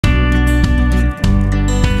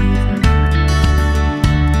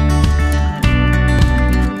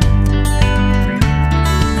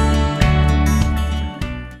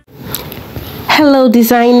Hello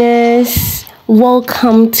designers,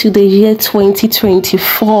 welcome to the year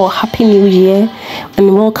 2024. Happy new year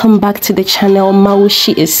and welcome back to the channel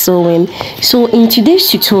Maushi is Sewing. So in today's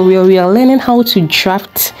tutorial we are learning how to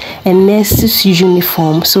draft a nurse's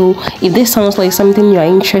uniform. So if this sounds like something you are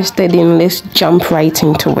interested in, let's jump right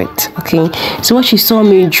into it. Okay, so what you saw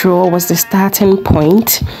me draw was the starting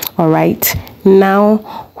point. All right, now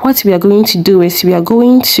what we are going to do is we are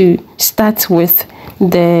going to start with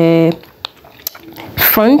the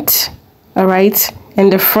front. All right,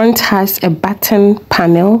 and the front has a button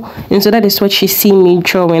panel, and so that is what you see me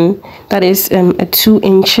drawing. That is a 2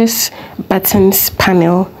 inches buttons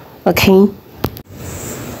panel. Okay,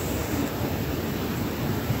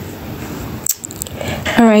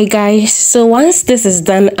 all right guys, so once this is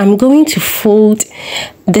done, I'm going to fold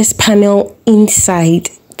this panel inside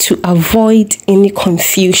to avoid any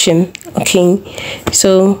confusion. Okay,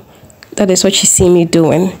 so that is what you see me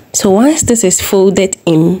doing. So once this is folded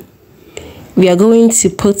in, we are going to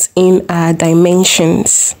put in our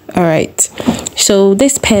dimensions. All right, so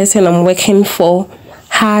this person I'm working for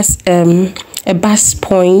has a bust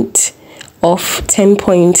point of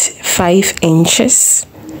 10.5 inches,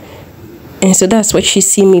 and so that's what you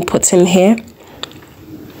see me putting here.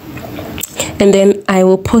 And then I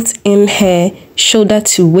will put in her shoulder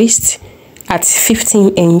to waist at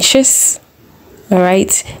 15 inches. All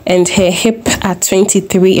right, and her hip at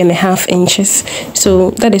 23.5 inches.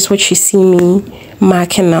 So that is what you see me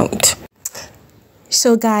marking out.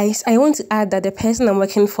 So guys, I want to add that the person I'm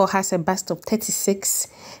working for has a bust of 36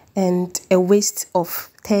 and a waist of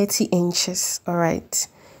 30 inches. All right,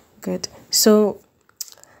 good. So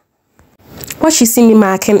what you see me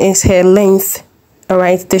marking is her length. All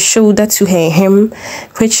right, the shoulder to her hem,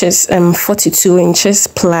 which is 42 inches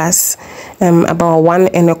plus about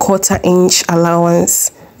 1.25 inch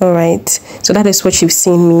allowance. All right, so that is what you've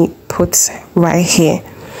seen me put right here.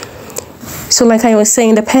 So like I was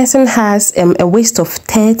saying, the person has a waist of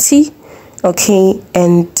 30, okay,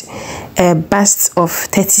 and a bust of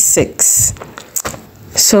 36.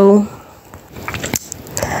 So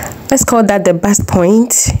let's call that the bust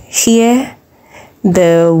point. Here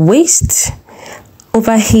the waist,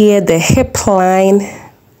 over here the hip line,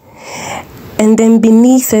 and then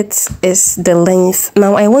beneath it is the length.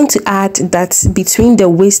 Now I want to add that between the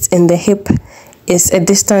waist and the hip is a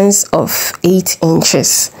distance of 8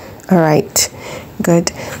 inches. All right,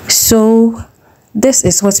 good. So this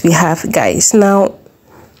is what we have, guys. Now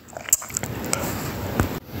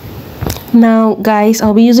guys,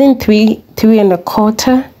 I'll be using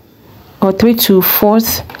 3.25 or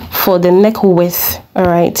 3/4 for the neck width. All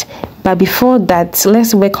right, but before that,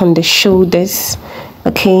 let's work on the shoulders.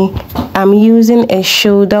 Okay, I'm using a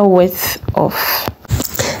shoulder width of,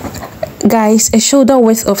 guys, a shoulder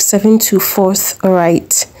width of 7/4. All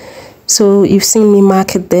right, so you've seen me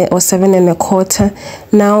mark it there, or 7.25.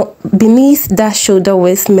 Now beneath that shoulder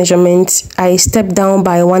width measurement, I stepped down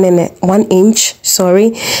by 1 inch,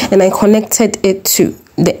 sorry, and I connected it to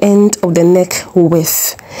the end of the neck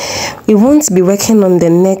width. We won't be working on the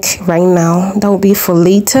neck right now. That will be for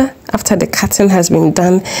later after the cutting has been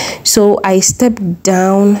done. So I stepped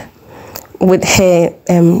down with her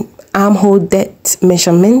armhole depth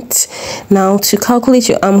measurement. Now to calculate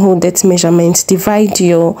your armhole depth measurement, divide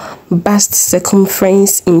your bust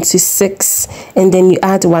circumference into 6 and then you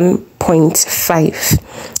add 1.5.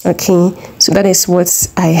 okay, so that is what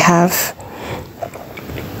I have.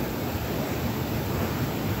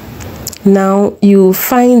 Now you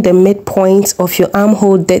find the midpoint of your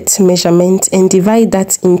armhole depth measurement and divide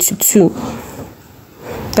that into 2.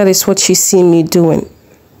 That is what you see me doing.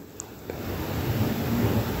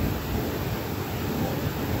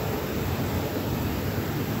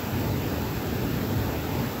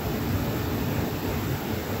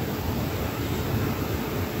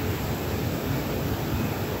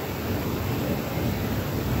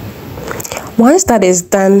 Once that is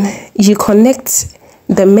done, you connect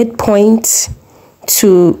the midpoint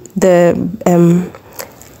to the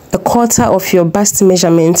a quarter of your bust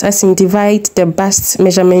measurement, as in divide the bust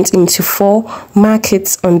measurement into 4, mark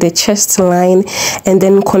it on the chest line, and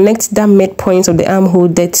then connect that midpoint of the armhole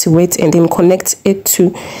depth to it, and then connect it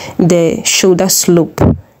to the shoulder slope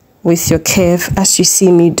with your curve, as you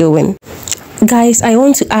see me doing. Guys, I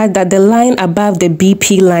want to add that the line above the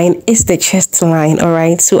BP line is the chest line. All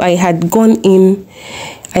right, so I had gone in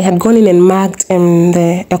and marked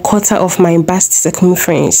a quarter of my bust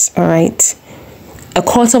circumference. All right, a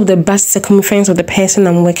quarter of the bust circumference of the person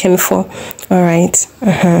I'm working for. All right,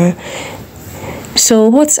 so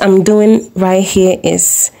what I'm doing right here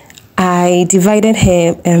is I divided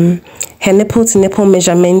her nipple to nipple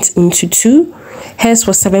measurement into 2. Hers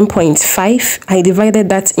was 7.5. I divided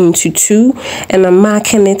that into 2, and I'm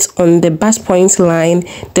marking it on the bust point line,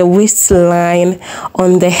 the waist line,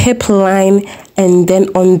 on the hip line, and then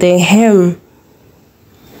on the hem.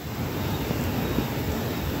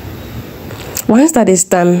 Once that is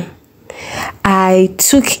done, I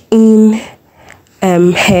took in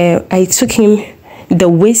the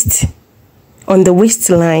waist, on the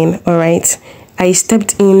waistline. All right, I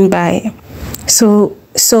stepped in by so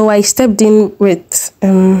I stepped in with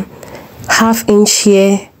 1/2 inch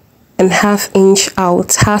here and 1/2 inch out,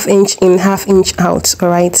 1/2 inch in, 1/2 inch out. All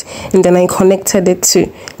right, and then I connected it to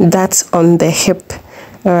that on the hip.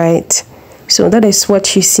 All right, so that is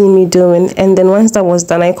what you see me doing. And then once that was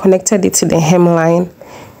done, I connected it to the hemline,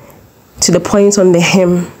 to the point on the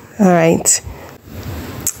hem. All right.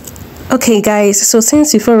 Okay guys, so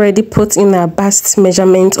since we've already put in our bust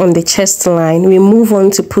measurement on the chest line, we move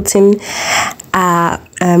on to putting our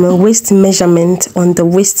waist measurement on the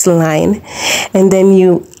waistline, and then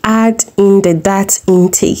you add in the dart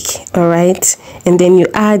intake. All right, and then you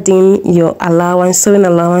add in your allowance, sewing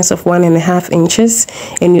allowance of 1.5 inches,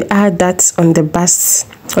 and you add that on the bust,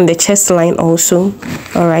 on the chest line also.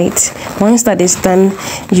 All right, once that is done,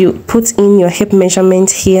 you put in your hip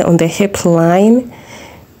measurement here on the hip line.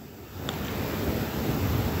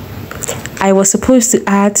 I was supposed to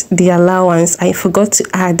add the allowance. I forgot to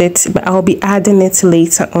add it, but I'll be adding it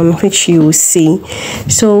later on, which you will see.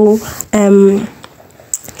 So on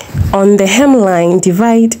the hemline,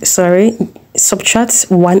 subtract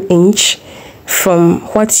 1 inch from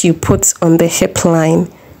what you put on the hip line.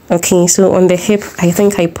 Okay, so on the hip, I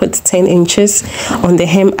think I put 10 inches. On the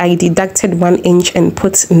hem, I deducted 1 inch and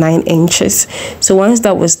put 9 inches. So once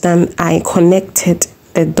that was done, I connected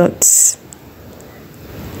the dots.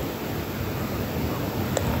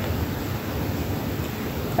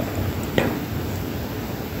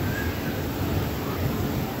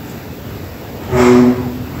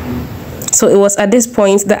 So it was at this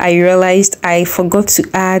point that I realized I forgot to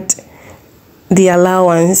add the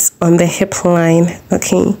allowance on the hip line.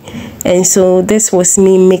 Okay, and so this was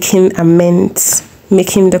me making amends,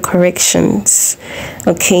 making the corrections.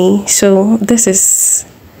 Okay, so this is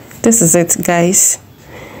it, guys.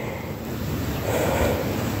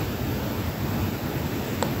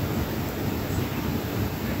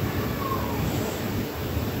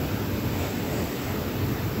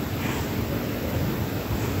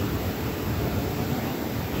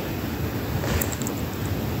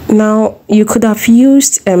 Now you could have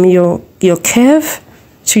used your curve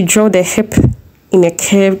to draw the hip in a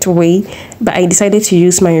curved way, but I decided to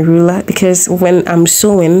use my ruler because when I'm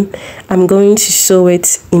sewing, I'm going to sew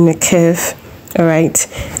it in a curve. All right,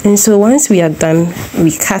 and so once we are done,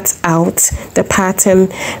 we cut out the pattern.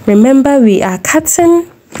 Remember, we are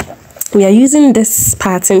using this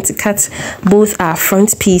pattern to cut both our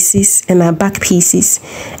front pieces and our back pieces,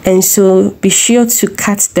 and so be sure to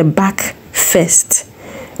cut the back first.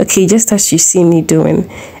 Okay, just as you see me doing.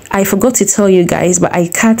 I forgot to tell you guys, but I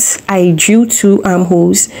drew 2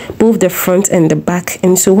 armholes, both the front and the back.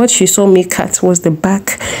 And so what you saw me cut was the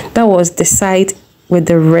back. That was the side with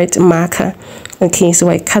the red marker. Okay, so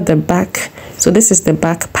I cut the back. So this is the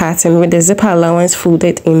back pattern with the zipper allowance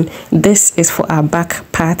folded in. This is for our back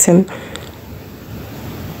pattern.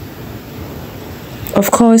 Of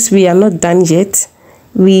course, we are not done yet.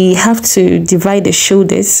 We have to divide the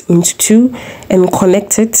shoulders into 2 and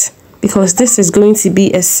connect it, because this is going to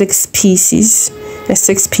be a 6 pieces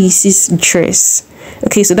dress.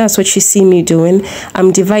 Okay, so that's what you see me doing.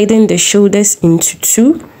 I'm dividing the shoulders into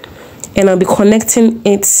 2, and I'll be connecting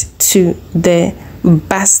it to the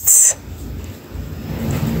bust,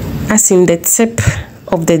 as in the tip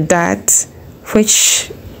of the dart,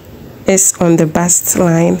 which is on the bust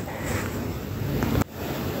line.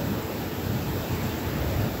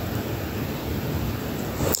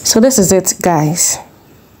 So this is it, guys.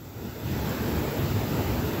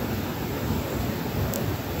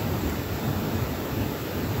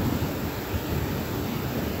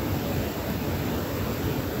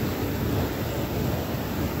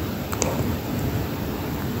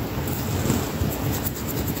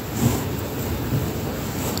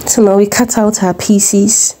 So now we cut out our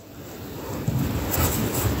pieces.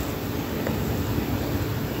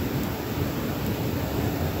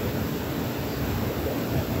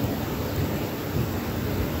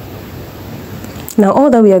 Now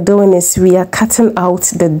all that we are doing is we are cutting out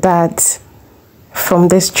the dart from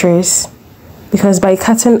this dress, because by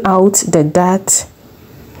cutting out the dart,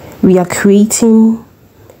 we are creating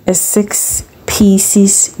a 6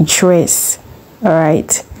 pieces dress. All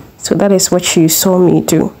right, so that is what you saw me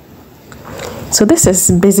do. So this is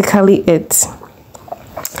basically it.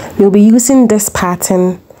 We'll be using this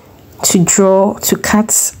pattern to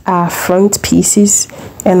cut our front pieces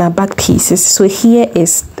and our back pieces. So here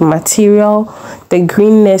is the material. The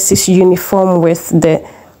greenness is uniform with the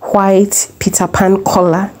white Peter Pan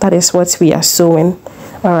collar. That is what we are sewing.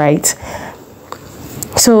 All right.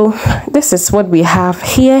 So this is what we have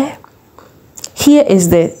here. Here is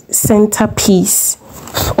the center piece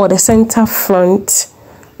or the center front.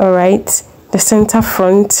 All right. The center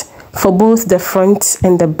front for both the front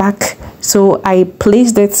and the back. So I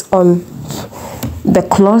placed it on the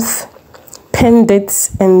cloth, pinned it,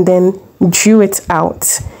 and then drew it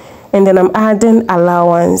out. And then I'm adding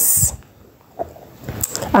allowance.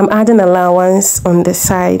 I'm adding allowance on the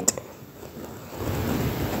side.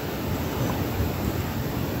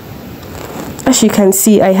 As you can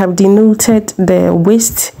see, I have denoted the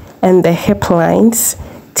waist and the hip lines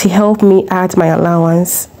to help me add my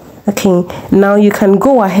allowance. Okay, now you can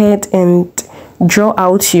go ahead and draw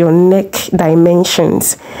out your neck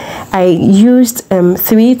dimensions. I used 3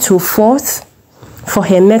 to 4th for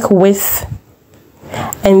her neck width,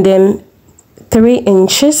 and then 3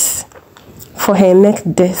 inches for her neck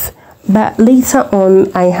depth. But later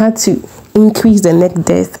on, I had to increase the neck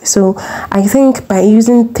depth. So I think by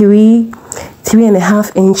using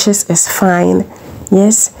 3.5 inches is fine.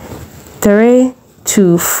 Yes, 3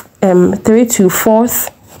 to 4th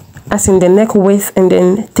as in the neck width, and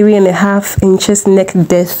then 3.5 inches neck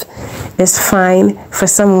depth is fine for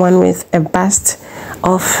someone with a bust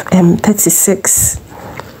of 36.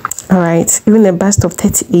 All right, even a bust of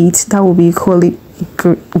 38, that will be equally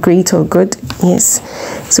great or good. Yes,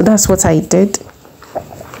 so that's what I did.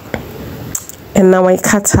 And now I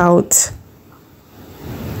cut out.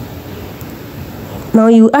 Now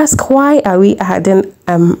you ask, why are we adding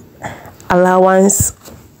allowance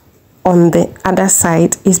on the other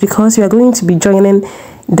side? Is because you are going to be joining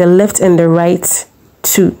the left and the right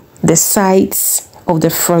to the sides of the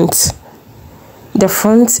front. The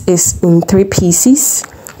front is in 3 pieces,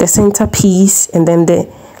 the center piece, and then the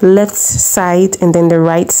left side, and then the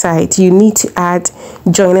right side. You need to add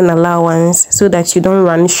joining allowance so that you don't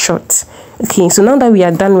run short. Okay, so now that we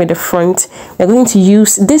are done with the front, we're going to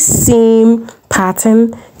use this same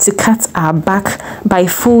pattern to cut our back by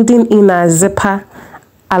folding in our zipper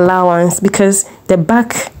allowance, because the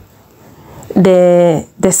back,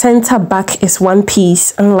 the center back is 1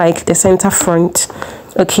 piece, unlike the center front.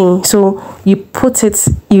 Okay, so you put it,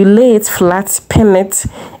 you lay it flat, pin it,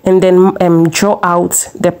 and then draw out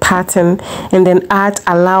the pattern, and then add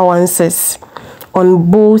allowances on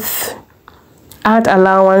both. Add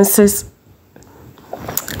allowances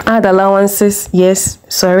on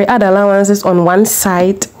one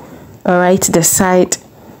side. All right, the side,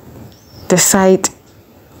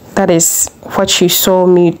 that is what you saw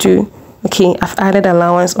me do. Okay, I've added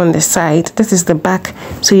allowance on the side. This is the back,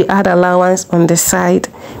 so you add allowance on the side.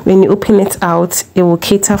 When you open it out, it will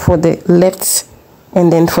cater for the left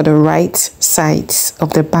and then for the right sides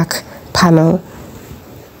of the back panel.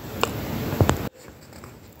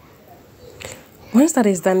 Once that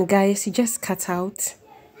is done, guys, you just cut out.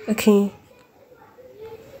 Okay,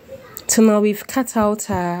 so now we've cut out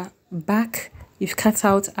our back, we've cut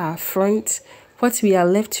out our front. What we are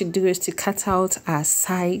left to do is to cut out our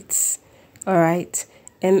sides. All right,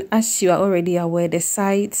 and as you are already aware, the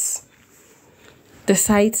sides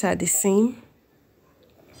are the same.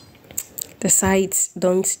 The sides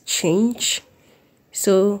don't change.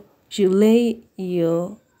 So you lay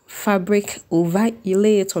your fabric over, you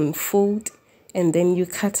lay it on fold, and then you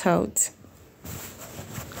cut out.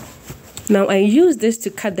 Now I use this to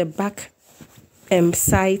cut the back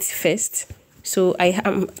side first. So I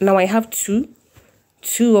have two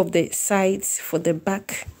of the sides for the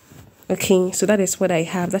back. Okay, so that is what I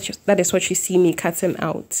have. That is what you see me cutting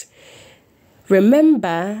out.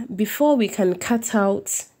 Remember, before we can cut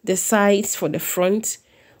out the sides for the front,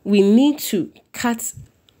 we need to cut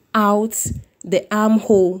out the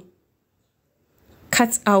armhole.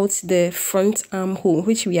 Cut out the front armhole,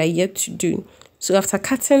 which we are yet to do. So after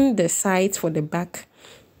cutting the sides for the back,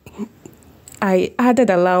 I added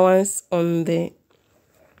allowance on the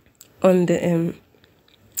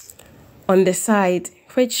side,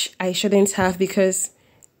 which I shouldn't have, because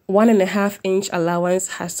 1.5 inch allowance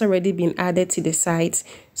has already been added to the sides.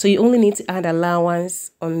 So you only need to add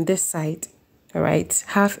allowance on this side. All right,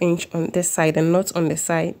 1/2 inch on this side and not on the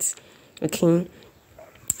sides. Okay,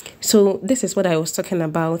 so this is what I was talking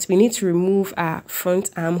about. We need to remove our front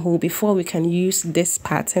armhole before we can use this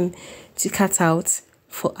pattern to cut out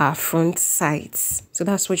for our front sides. So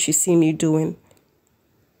that's what you see me doing.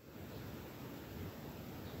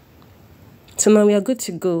 So now we are good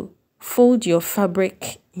to go. fold your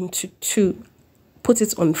fabric into two, put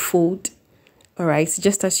it on fold, all right,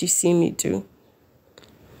 just as you see me do.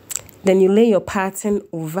 Then you lay your pattern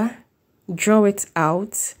over, draw it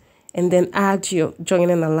out, and then add your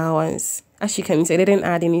joining allowance. As you can see, I didn't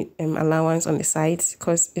add any allowance on the sides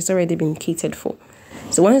because it's already been catered for.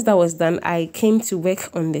 So once that was done, I came to work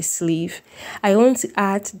on the sleeve. I want to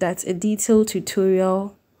add that a detailed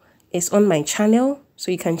tutorial is on my channel, so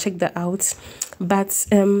you can check that out. But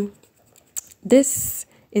this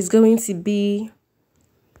is going to be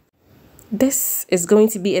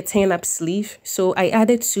a turn-up sleeve. So I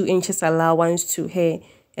added 2 inches allowance to her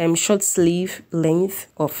short sleeve length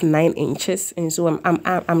of 9 inches, and so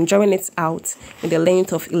I'm drawing it out with a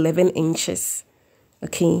length of 11 inches.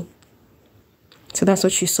 Okay, so that's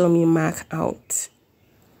what you saw me mark out.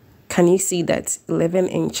 Can you see that? 11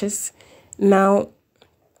 inches. Now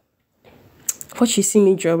what you see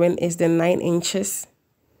me drawing is the 9 inches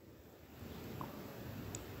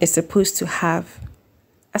it's supposed to have.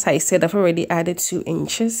 As I said, I've already added 2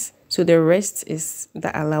 inches, so the rest is the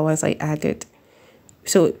allowance I added.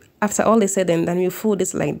 So after all is said and done, you fold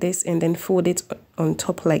it like this and then fold it on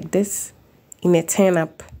top like this in a turn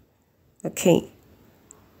up. Okay,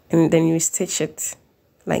 and then you stitch it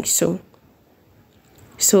like so.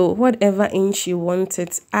 So whatever inch you want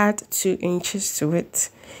it, add 2 inches to it.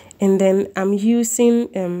 And then I'm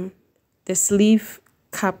using the sleeve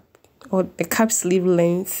cap, or the cap sleeve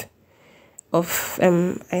length of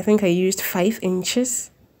I think I used 5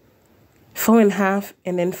 inches, 4.5,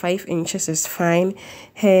 and then 5 inches is fine.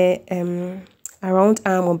 Her around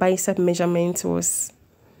arm or bicep measurement was,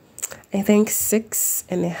 I think,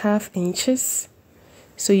 6.5 inches.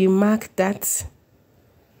 So you mark that.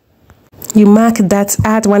 Add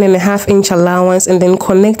 1.5 inch allowance, and then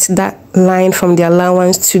connect that line from the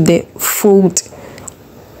allowance to the fold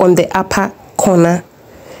on the upper corner.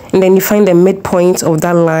 And then you find the midpoint of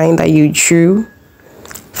that line that you drew.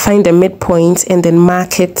 Find the midpoint and then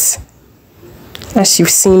mark it as you've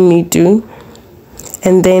seen me do.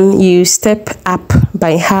 And then you step up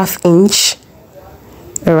by 1/2 inch.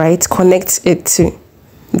 All right, connect it to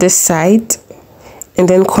this side and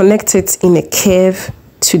then connect it in a curve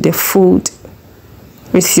to the fold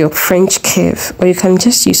with your French curve, or you can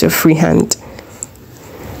just use a freehand.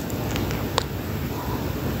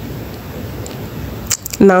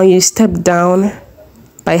 Now you step down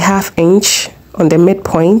by 1/2 inch on the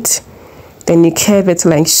midpoint, then you curve it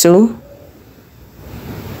like so.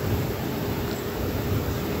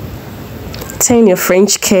 Turn your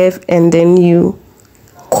French curve and then you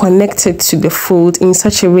connect it to the fold in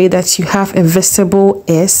such a way that you have a visible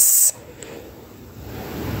S.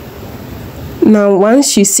 Now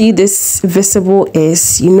once you see this visible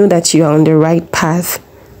S, you know that you are on the right path.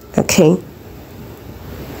 Okay.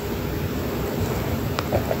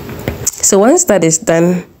 So once that is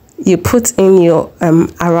done, you put in your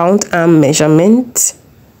around arm measurement,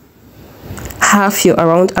 half your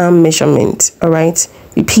around arm measurement. All right,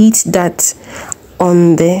 repeat that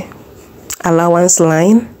on the allowance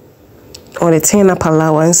line or the turn up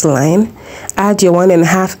allowance line. Add your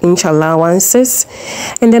 1.5 inch allowances,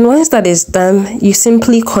 and then once that is done, you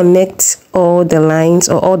simply connect all the lines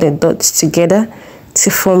or all the dots together to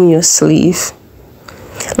form your sleeve.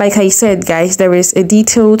 Like I said, guys, there is a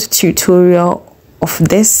detailed tutorial of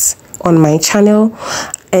this on my channel,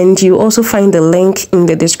 and you also find the link in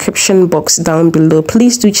the description box down below.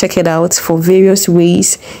 Please do check it out for various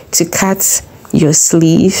ways to cut your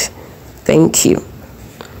sleeve. Thank you.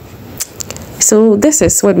 So this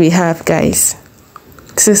is what we have, guys.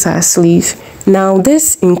 This is our sleeve. Now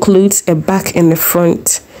this includes a back and a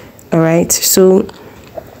front. All right, so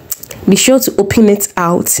be sure to open it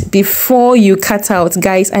out before you cut out.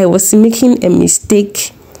 Guys, I was making a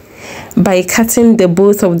mistake by cutting the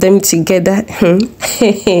both of them together.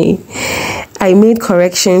 I made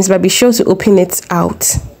corrections, but be sure to open it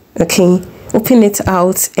out. Okay, open it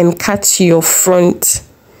out and cut your front.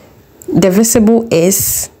 The visible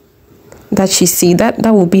S that you see, that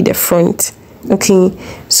will be the front. Okay,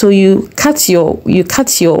 so you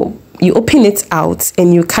open it out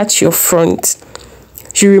and you cut your front.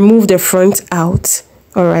 You remove the front out.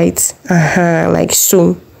 All right, like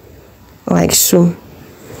so, like so.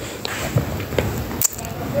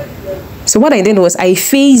 So what I did was I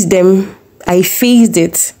phased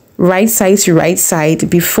it right side to right side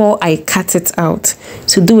before I cut it out.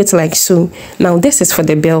 So do it like so. Now this is for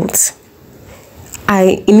the belt.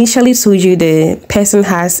 I initially told you the person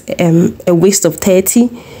has a waist of 30,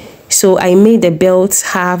 so I made the belt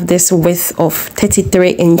have this width of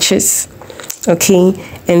 33 inches. Okay,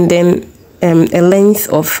 and then a length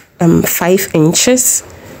of 5 inches.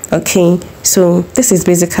 Okay, so this is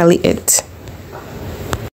basically it.